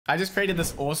I just created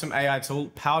this awesome AI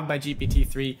tool powered by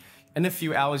GPT-3 in a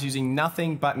few hours using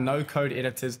nothing but no code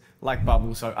editors like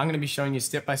Bubble. So I'm going to be showing you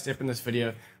step by step in this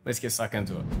video. Let's get stuck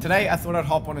into it. Today, I thought I'd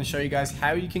hop on and show you guys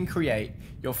how you can create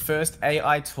your first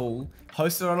AI tool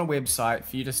hosted on a website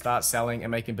for you to start selling and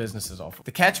making businesses off.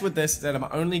 The catch with this is that I'm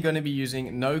only going to be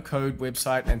using no code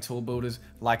website and tool builders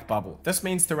like Bubble. This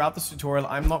means throughout this tutorial,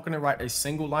 I'm not going to write a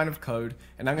single line of code,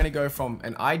 and I'm going to go from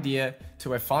an idea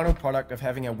to a final product of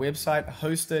having a website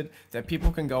hosted that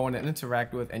people can go on and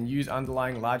interact with and use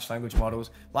underlying large language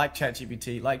models like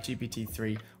ChatGPT, like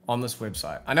GPT-3 on this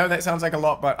website. I know that sounds like a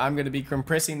lot, but I'm going to be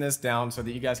compressing this down so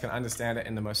that you guys can understand it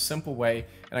in the most simple way.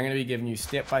 And I'm going to be giving you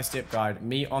step-by-step guide,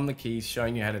 me on the keys,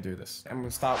 showing you how to do this. And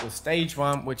we'll start with stage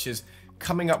one, which is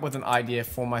coming up with an idea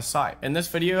for my site. In this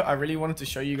video, I really wanted to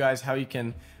show you guys how you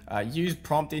can use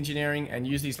prompt engineering and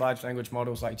use these large language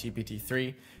models like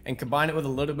GPT-3 and combine it with a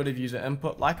little bit of user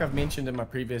input. Like I've mentioned in my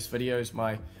previous videos,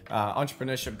 my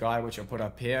entrepreneurship guide, which I'll put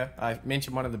up here, I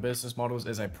mentioned one of the business models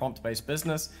is a prompt-based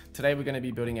business. Today, we're going to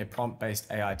be building a prompt-based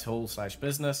AI tool /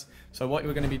 business. So what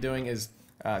we're going to be doing is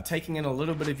taking in a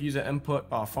little bit of user input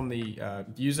from the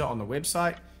user on the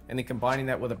website, and then combining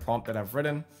that with a prompt that I've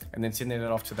written, and then sending it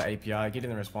off to the API, getting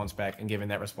the response back, and giving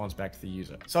that response back to the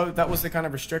user. So that was the kind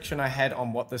of restriction I had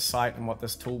on what this site and what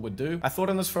this tool would do. I thought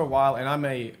on this for a while, and I'm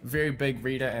a very big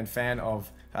reader and fan of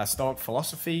Stoic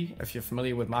philosophy. If you're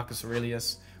familiar with Marcus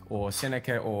Aurelius or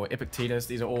Seneca or Epictetus,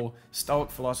 these are all Stoic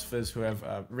philosophers who have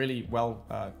really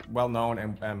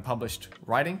well-known and published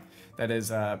writing that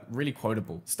is really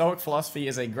quotable. Stoic philosophy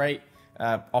is a great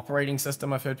operating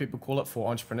system, I've heard people call it, for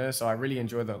entrepreneurs. So I really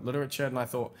enjoy the literature, and I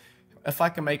thought if I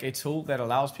can make a tool that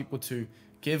allows people to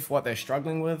give what they're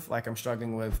struggling with, like I'm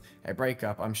struggling with a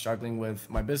breakup, I'm struggling with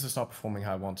my business not performing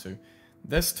how I want to,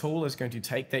 this tool is going to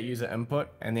take that user input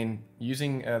and then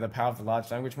using the power of the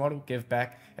large language model, give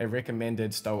back a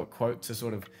recommended Stoic quote to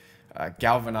sort of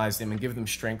galvanize them and give them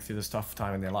strength through this tough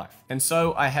time in their life. And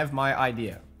so I have my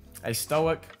idea, a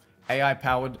Stoic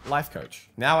AI-powered life coach.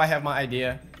 Now I have my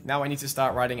idea. Now I need to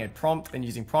start writing a prompt and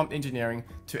using prompt engineering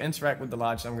to interact with the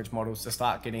large language models to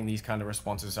start getting these kind of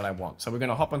responses that I want. So we're going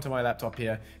to hop onto my laptop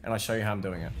here and I'll show you how I'm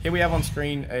doing it. Here we have on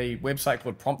screen a website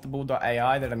called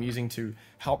promptable.ai that I'm using to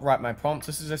help write my prompts.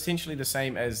 This is essentially the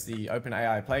same as the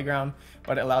OpenAI playground,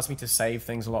 but it allows me to save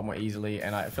things a lot more easily,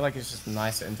 and I feel like it's just a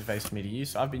nicer interface for me to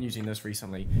use. So I've been using this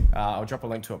recently. I'll drop a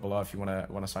link to it below if you want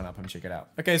to sign up and check it out.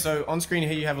 Okay, so on screen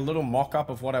here you have a little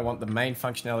mock-up of what I want the main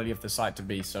functionality of the site to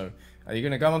be. So you're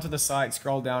going to go onto the site,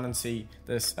 scroll down and see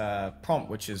this prompt,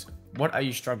 which is what are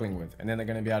you struggling with? And then they're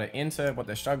going to be able to enter what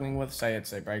they're struggling with. Say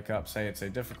it's a breakup, say it's a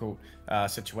difficult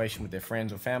situation with their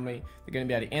friends or family. They're going to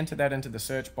be able to enter that into the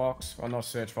search box, or not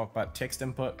search box, but text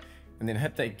input, and then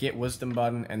hit the get wisdom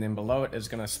button, and then below it is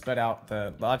going to spit out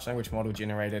the large language model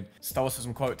generated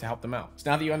stoicism quote to help them out.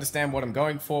 So now that you understand what I'm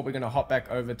going for, we're going to hop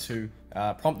back over to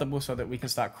Promptable so that we can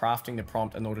start crafting the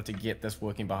prompt in order to get this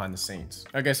working behind the scenes.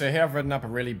 Okay, so here I've written up a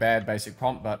really bad basic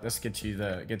prompt, but this gets you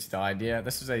the idea.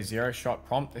 This is a zero-shot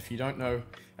prompt. If you don't know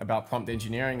about prompt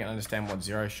engineering and understand what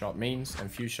zero-shot means,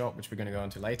 and few-shot, which we're going to go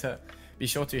into later, be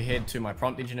sure to head to my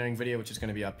prompt engineering video, which is going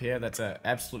to be up here. That's an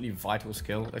absolutely vital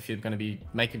skill if you're going to be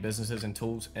making businesses and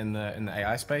tools in the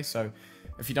AI space. So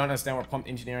if you don't understand what prompt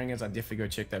engineering is, I'd definitely go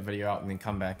check that video out and then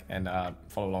come back and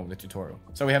follow along with the tutorial.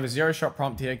 So we have a zero-shot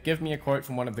prompt here. Give me a quote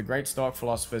from one of the great Stoic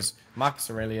philosophers,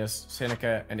 Marcus Aurelius,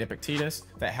 Seneca, and Epictetus,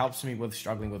 that helps me with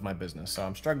struggling with my business. So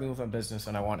I'm struggling with my business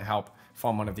and I want help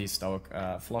from one of these Stoic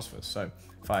philosophers. So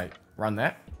if I run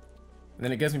that, and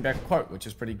then it gives me back a quote, which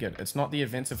is pretty good. It's not the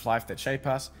events of life that shape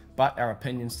us, but our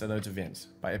opinions to those events,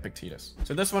 by Epictetus.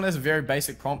 So this one is a very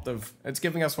basic prompt of, it's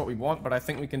giving us what we want, but I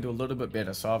think we can do a little bit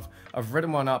better. So I've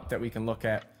written one up that we can look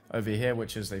at over here,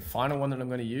 which is the final one that I'm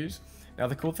going to use. Now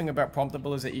the cool thing about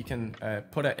Promptable is that you can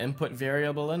put an input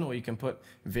variable in, or you can put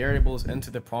variables into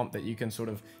the prompt that you can sort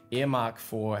of earmark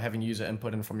for having user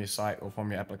input in from your site or from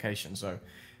your application. So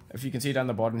if you can see down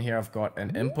the bottom here, I've got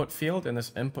an input field, and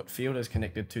this input field is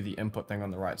connected to the input thing on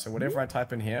the right. So whatever I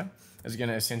type in here is going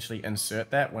to essentially insert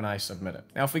that when I submit it.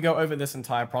 Now, if we go over this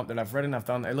entire prompt that I've written, I've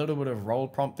done a little bit of role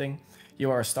prompting.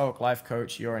 You are a Stoic life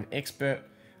coach. You're an expert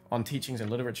on teachings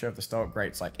and literature of the Stoic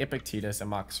greats like Epictetus and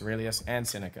Marcus Aurelius and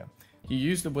Seneca. You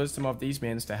use the wisdom of these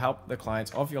men to help the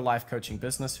clients of your life coaching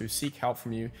business who seek help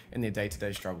from you in their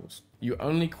day-to-day struggles. You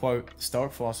only quote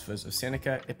Stoic philosophers of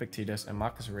Seneca, Epictetus, and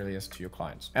Marcus Aurelius to your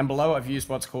clients. And below, I've used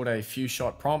what's called a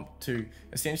few-shot prompt to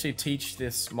essentially teach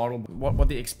this model what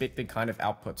the expected kind of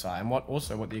outputs are and what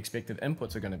the expected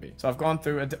inputs are going to be. So I've gone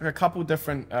through a couple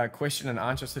different question and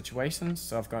answer situations.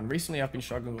 So I've recently I've been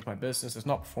struggling with my business. It's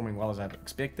not performing well as I've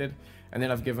expected. And then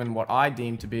I've given what I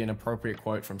deem to be an appropriate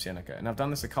quote from Seneca. And I've done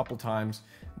this a couple times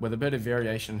with a bit of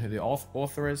variation who the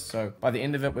author is. So by the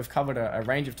end of it, we've covered a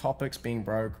range of topics: being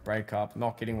broke, breakup,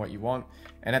 not getting what you want.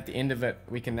 And at the end of it,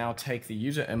 we can now take the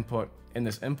user input in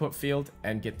this input field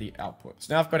and get the output.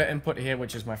 So now I've got an input here,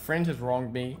 which is my friend has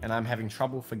wronged me and I'm having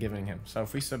trouble forgiving him. So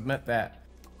if we submit that,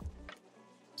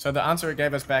 so the answer it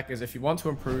gave us back is, if you want to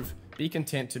improve, be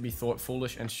content to be thought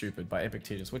foolish and stupid, by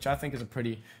Epictetus, which I think is a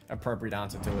pretty appropriate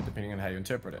answer to it, depending on how you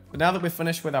interpret it. But now that we're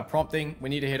finished with our prompting, we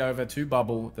need to head over to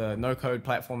Bubble, the no-code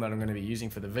platform that I'm going to be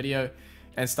using for the video,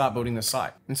 and start building the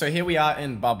site. And so here we are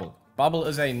in Bubble. Bubble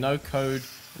is a no-code,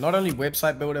 not only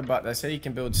website builder, but they say you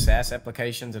can build SaaS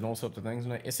applications and all sorts of things.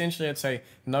 And essentially, it's a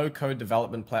no-code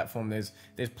development platform. There's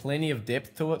plenty of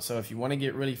depth to it. So if you want to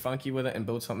get really funky with it and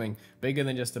build something bigger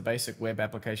than just a basic web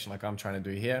application like I'm trying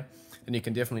to do here, then you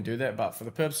can definitely do that. But for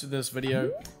the purpose of this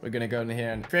video, we're going to go in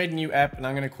here and create a new app, and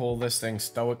I'm going to call this thing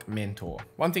Stoic Mentor.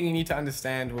 One thing you need to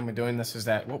understand when we're doing this is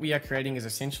that what we are creating is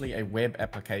essentially a web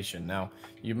application. Now,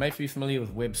 you may be familiar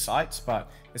with websites,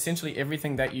 but essentially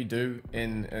everything that you do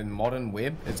in modern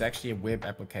web is actually a web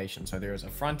application. So there is a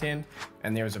front end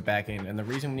and there is a back end. And the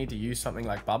reason we need to use something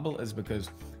like Bubble is because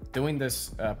doing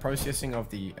this processing of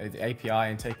the API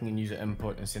and taking in user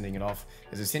input and sending it off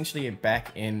is essentially a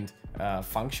back end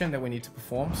function that we need to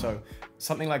perform. So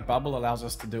something like Bubble allows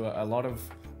us to do a lot of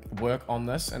work on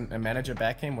this and manage a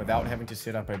backend without having to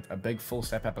set up a big full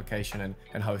stack application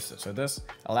and host it. So this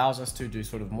allows us to do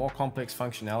sort of more complex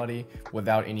functionality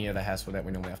without any of the hassle that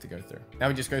we normally have to go through. Now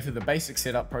we just go through the basic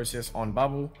setup process on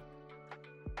Bubble.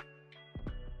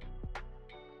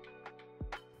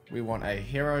 We want a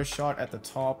hero shot at the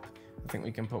top. I think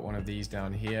we can put one of these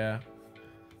down here.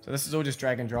 So this is all just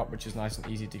drag and drop, which is nice and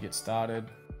easy to get started.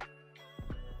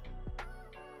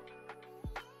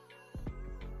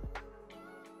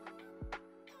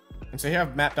 And so here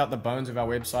I've mapped out the bones of our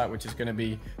website, which is going to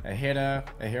be a header,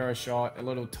 a hero shot, a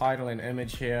little title and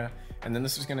image here. And then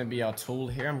this is going to be our tool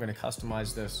here. I'm going to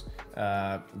customize this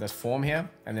this form here.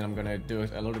 And then I'm going to do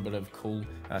a little bit of cool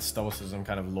stoicism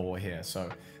kind of lore here. So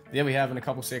there we have, in a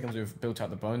couple seconds, we've built out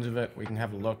the bones of it. We can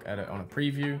have a look at it on a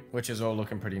preview, which is all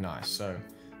looking pretty nice. So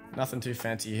nothing too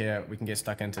fancy here. We can get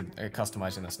stuck into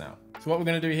customizing this now. So what we're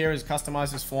going to do here is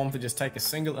customize this form to just take a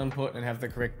single input and have the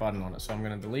correct button on it. So I'm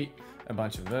going to delete a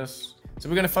bunch of this. So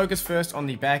we're going to focus first on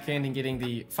the back end and getting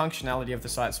the functionality of the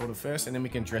site sorted first, and then we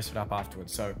can dress it up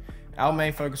afterwards. So our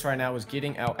main focus right now is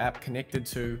getting our app connected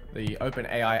to the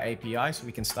OpenAI API so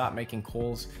we can start making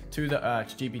calls to the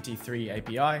GPT-3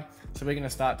 API. So we're going to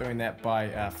start doing that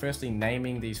by firstly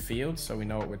naming these fields so we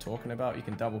know what we're talking about. You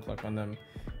can double click on them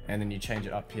and then you change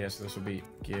it up here. So this will be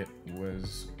get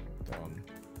wisdom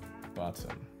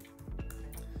button.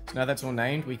 So now that's all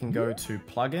named, we can go to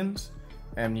plugins.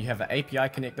 And you have the API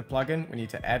connector plugin. We need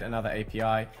to add another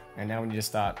API, and now we need to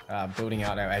start building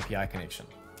out our API connection.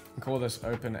 And call this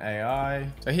OpenAI.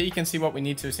 So here you can see what we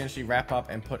need to essentially wrap up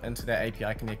and put into that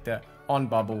API connector on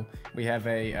Bubble. We have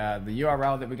the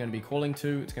URL that we're going to be calling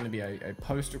to. It's going to be a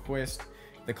post request,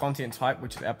 the content type,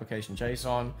 which is application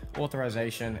JSON,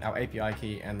 authorization, our API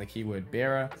key, and the keyword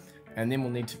bearer. And then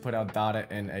we'll need to put our data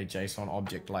in a JSON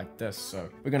object like this. So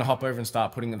we're going to hop over and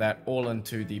start putting that all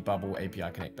into the Bubble API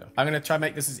connector. I'm going to try to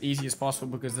make this as easy as possible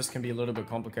because this can be a little bit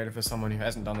complicated for someone who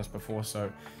hasn't done this before. So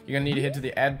you're going to need to head to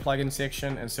the add plugin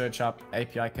section and search up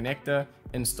API connector,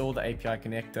 install the API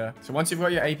connector. So once you've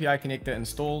got your API connector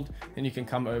installed, then you can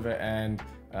come over and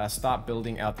start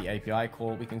building out the API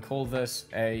call. We can call this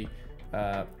a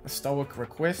Stoic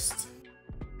request.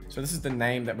 So this is the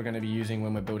name that we're going to be using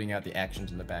when we're building out the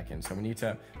actions in the backend. So we need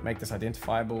to make this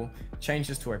identifiable, change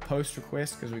this to a post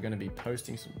request because we're going to be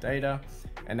posting some data.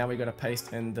 And now we got to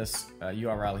paste in this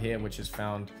URL here, which is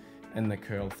found in the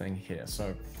curl thing here.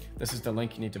 So this is the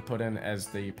link you need to put in as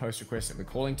the post request that we're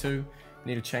calling to.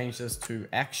 We need to change this to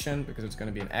action because it's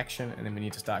going to be an action, and then we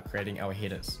need to start creating our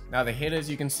headers. Now the headers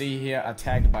you can see here are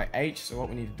tagged by H. So what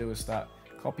we need to do is start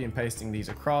copy and pasting these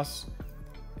across.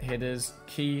 Headers,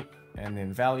 key, and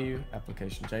then value,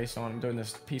 application JSON. I'm doing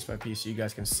this piece by piece so you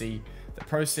guys can see the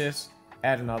process.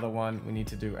 Add another one. We need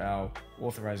to do our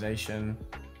authorization,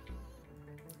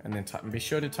 and then be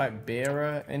sure to type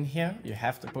bearer in here. You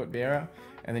have to put bearer,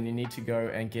 and then you need to go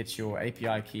and get your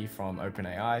API key from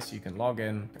OpenAI so you can log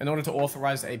in. In order to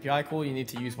authorize the API call, you need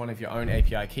to use one of your own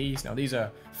API keys. Now these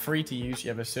are free to use. You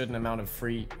have a certain amount of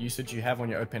free usage you have on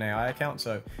your OpenAI account.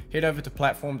 So head over to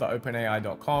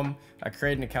platform.openai.com,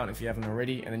 create an account if you haven't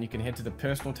already, and then you can head to the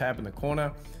personal tab in the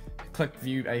corner, click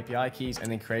view API keys, and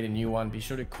then create a new one. Be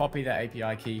sure to copy that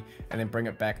API key and then bring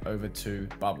it back over to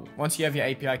Bubble. Once you have your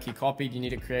API key copied, you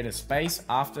need to create a space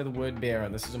after the word bearer.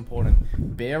 This is important.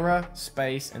 Bearer,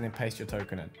 space, and then paste your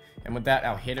token in. And with that,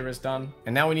 our header is done.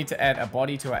 And now we need to add a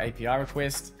body to our API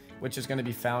request, which is going to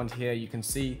be found here. You can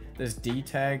see this D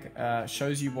tag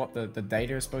shows you what the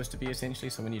data is supposed to be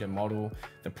essentially. So we need a model,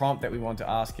 the prompt that we want to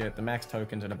ask it, the max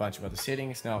tokens, and a bunch of other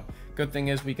settings. Now, good thing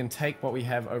is we can take what we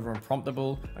have over in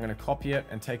Promptable. I'm going to copy it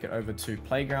and take it over to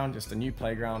Playground, just a new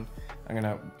Playground. I'm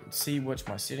going to see which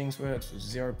my settings were. It's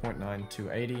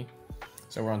 0.9280.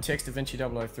 So we're on text DaVinci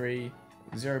 003,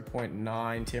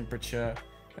 0.9 temperature.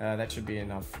 That should be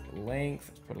enough length.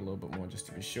 Let's put a little bit more just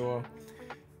to be sure.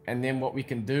 And then what we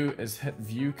can do is hit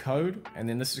view code, and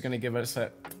then this is going to give us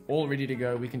it all ready to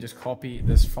go. We can just copy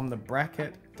this from the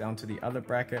bracket down to the other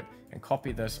bracket and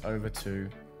copy this over to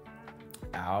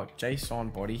our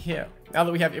JSON body here. Now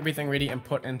that we have everything ready and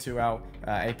put into our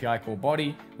API call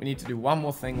body, we need to do one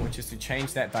more thing, which is to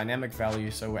change that dynamic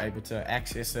value so we're able to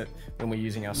access it when we're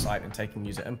using our site and taking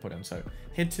user input in. So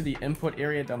head to the input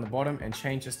area down the bottom and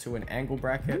change this to an angle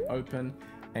bracket, open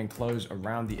and close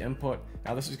around the input.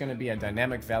 Now this is going to be a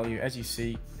dynamic value. As you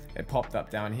see, it popped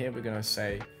up down here. We're going to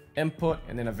say input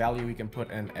and then a value we can put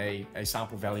in a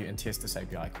sample value and test this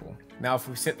API call. Now if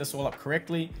we set this all up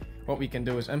correctly, what we can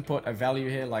do is input a value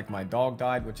here like my dog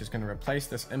died, which is going to replace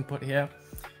this input here,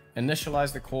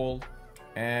 initialize the call,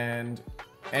 and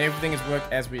everything has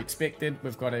worked as we expected.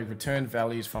 We've got a return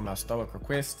values from our Stoic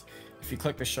request. If you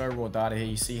click the show raw data here,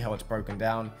 you see how it's broken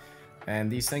down.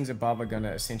 And these things above are going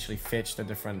to essentially fetch the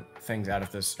different things out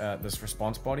of this this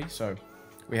response body. So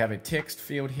we have a text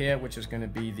field here, which is going to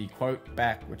be the quote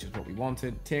back, which is what we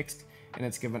wanted, text, and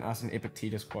it's given us an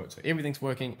Epictetus quote. So everything's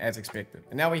working as expected.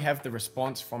 And now we have the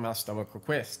response from our Stoic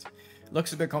request. It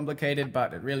looks a bit complicated,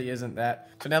 but it really isn't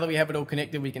that. So now that we have it all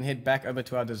connected, we can head back over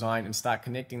to our design and start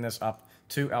connecting this up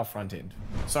to our front end.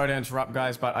 Sorry to interrupt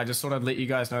guys, but I just thought I'd let you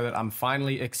guys know that I'm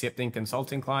finally accepting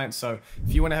consulting clients. So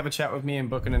if you want to have a chat with me and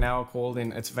book in an hour call,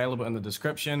 then it's available in the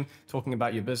description, talking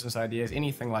about your business ideas,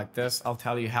 anything like this. I'll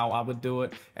tell you how I would do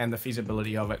it and the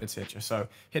feasibility of it, etc. So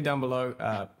head down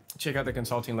below, check out the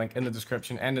consulting link in the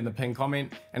description and in the pinned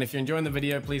comment. And if you're enjoying the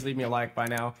video, please leave me a like by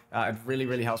now. It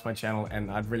really helps my channel, and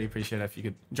I'd really appreciate it if you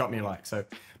could drop me a like. So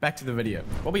back to the video.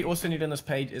 What we also need on this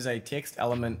page is a text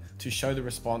element to show the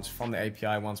response from the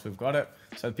API once we've got it.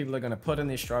 So people are going to put in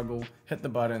their struggle, hit the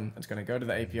button, it's going to go to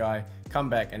the API, come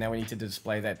back, and now we need to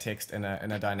display that text in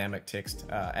a dynamic text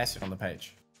asset on the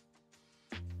page.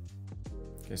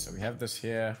 Okay, so we have this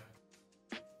here,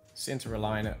 center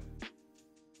align it.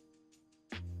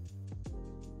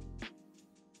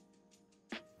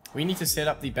 We need to set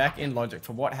up the back-end logic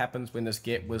for what happens when this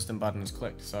Get Wisdom button is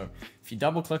clicked. So if you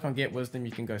double click on Get Wisdom,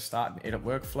 you can go start and edit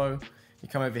workflow. You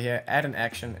come over here, add an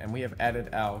action, and we have added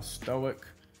our Stoic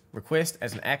request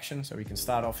as an action, so we can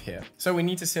start off here. So we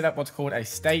need to set up what's called a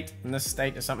state, and this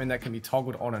state is something that can be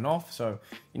toggled on and off. So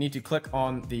you need to click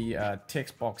on the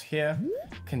text box here,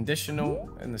 conditional,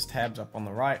 and this tab's up on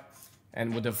the right,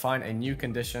 and we'll define a new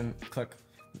condition. Click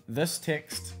this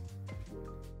text,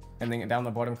 and then down the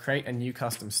bottom, create a new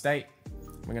custom state.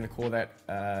 We're going to call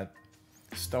that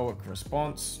Stoic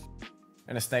response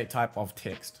and a state type of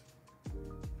text.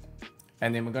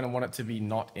 And then we're going to want it to be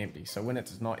not empty. So when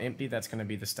it's not empty, that's going to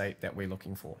be the state that we're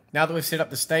looking for. Now that we've set up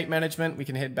the state management, we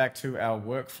can head back to our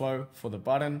workflow for the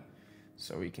button.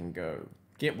 So we can go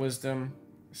Get Wisdom,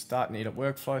 start and edit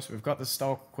workflow. So we've got the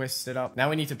Stoic request set up.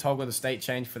 Now we need to toggle the state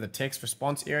change for the text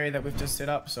response area that we've just set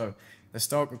up. So the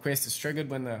Stoic request is triggered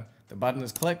when the button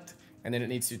is clicked, and then it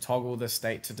needs to toggle the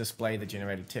state to display the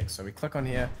generated text. So we click on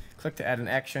here, click to add an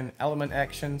action, element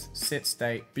actions, set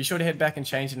state. Be sure to head back and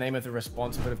change the name of the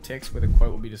response bit of text where the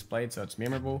quote will be displayed so it's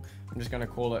memorable. I'm just going to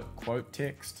call it quote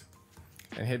text,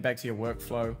 and head back to your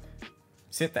workflow.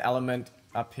 Set the element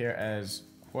up here as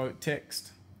quote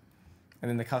text, and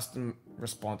then the custom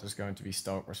response is going to be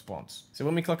Stoic response. So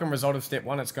when we click on result of step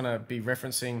 1, it's going to be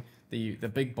referencing the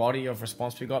big body of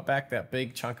response we got back, that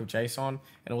big chunk of JSON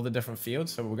and all the different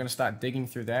fields. So we're going to start digging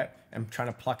through that and trying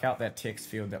to pluck out that text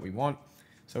field that we want.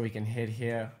 So we can head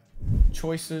here,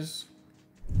 choices,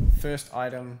 first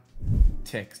item,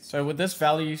 text. So with this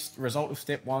value, result of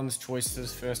step 1's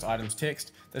choices first items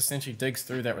text, this essentially digs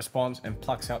through that response and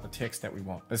plucks out the text that we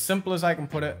want. As simple as I can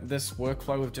put it, this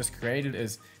workflow we've just created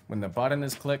is when the button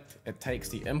is clicked, it takes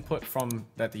the input from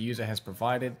that the user has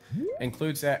provided,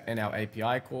 includes that in our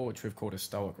API call, which we've called a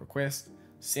Stoic request,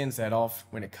 sends that off.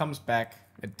 When it comes back,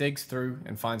 it digs through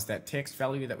and finds that text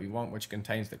value that we want, which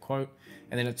contains the quote,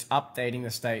 and then it's updating the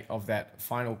state of that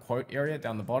final quote area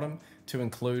down the bottom to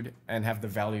include and have the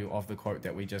value of the quote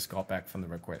that we just got back from the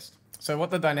request. So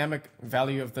what the dynamic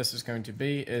value of this is going to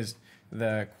be is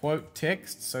the quote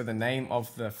text, so the name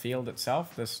of the field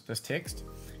itself, this text,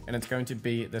 and it's going to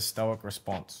be the Stoic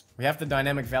response. We have the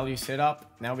dynamic value set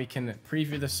up. Now we can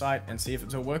preview the site and see if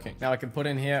it's all working. Now I can put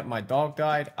in here my dog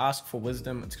died, ask for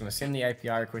wisdom. It's going to send the API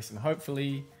request and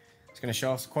hopefully it's going to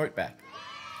show us a quote back.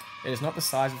 It is not the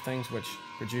size of things which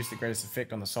produce the greatest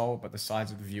effect on the soul, but the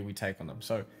size of the view we take on them.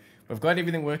 So we've got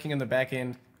everything working in the back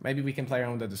end. Maybe we can play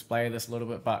around with the display of this a little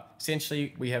bit, but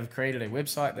essentially we have created a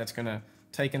website that's going to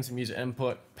take in some user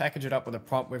input, package it up with a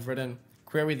prompt we've written,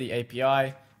 query the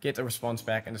API, get the response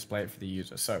back and display it for the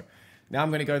user. So now I'm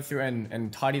going to go through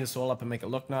and tidy this all up and make it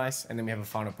look nice, and then we have a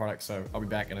final product. So I'll be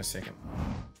back in a second.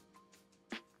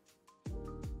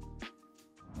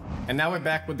 And now we're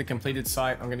back with the completed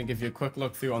site. I'm going to give you a quick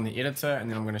look through on the editor, and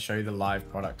then I'm going to show you the live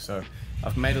product. So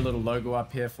I've made a little logo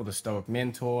up here for the Stoic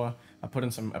mentor. I put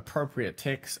in some appropriate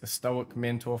text, a Stoic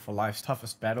mentor for life's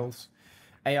toughest battles,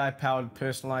 AI-powered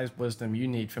personalized wisdom you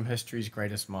need from history's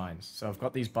greatest minds. So I've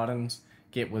got these buttons,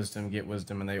 get wisdom,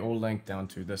 and they all link down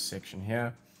to this section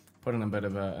here. Put in a bit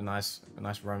of a nice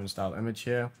Roman style image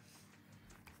here.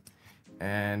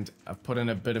 And I've put in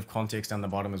a bit of context down the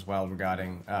bottom as well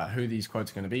regarding who these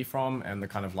quotes are going to be from and the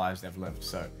kind of lives they've lived.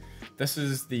 So this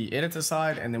is the editor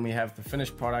side, and then we have the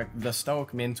finished product,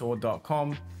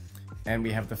 thestoicmentor.com, and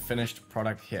we have the finished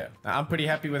product here. Now, I'm pretty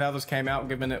happy with how this came out,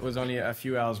 given it was only a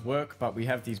few hours work, but we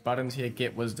have these buttons here,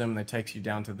 get wisdom, that takes you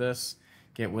down to this.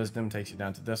 Get wisdom takes you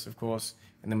down to this, of course,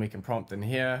 and then we can prompt in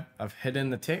here. I've hidden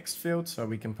the text field, so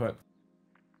we can put,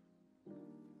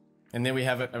 and then we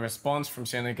have a response from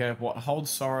Seneca: what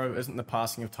holds sorrow isn't the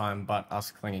passing of time, but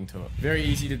us clinging to it. Very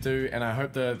easy to do, and I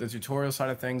hope the tutorial side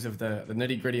of things of the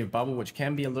nitty gritty of Bubble, which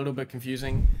can be a little bit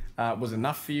confusing, was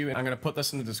enough for you. And I'm going to put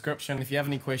this in the description. If you have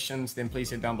any questions, then please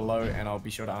hit down below and I'll be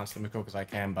sure to answer them as quick as I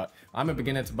can. But I'm a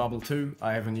beginner to Bubble too.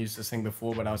 I haven't used this thing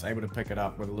before, but I was able to pick it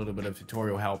up with a little bit of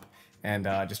tutorial help and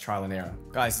just trial and error.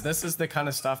 Guys, this is the kind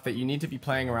of stuff that you need to be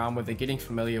playing around with and getting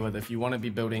familiar with if you want to be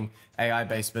building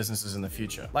AI-based businesses in the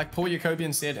future. Like Paul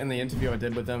Jacobian said in the interview I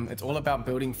did with him, it's all about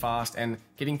building fast and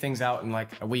getting things out in like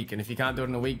a week. And if you can't do it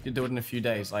in a week, you do it in a few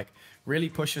days. Like really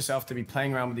push yourself to be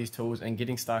playing around with these tools and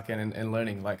getting stuck in and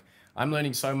learning. Like I'm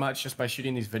learning so much just by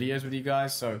shooting these videos with you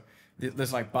guys. So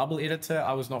there's like Bubble editor.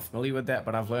 I was not familiar with that,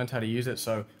 but I've learned how to use it.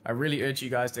 So I really urge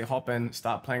you guys to hop in,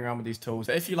 start playing around with these tools.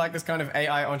 If you like this kind of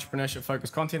AI entrepreneurship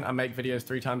focused content, I make videos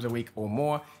 3 times a week or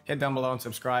more. Head down below and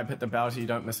subscribe, hit the bell so you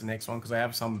don't miss the next one, because I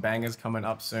have some bangers coming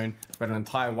up soon. I've got an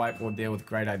entire whiteboard there with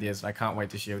great ideas that I can't wait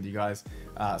to share with you guys.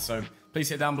 So please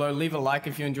hit down below, leave a like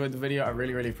if you enjoyed the video. I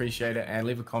really appreciate it, and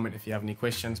leave a comment if you have any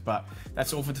questions. But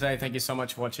that's all for today. Thank you so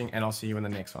much for watching, and I'll see you in the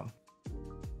next one.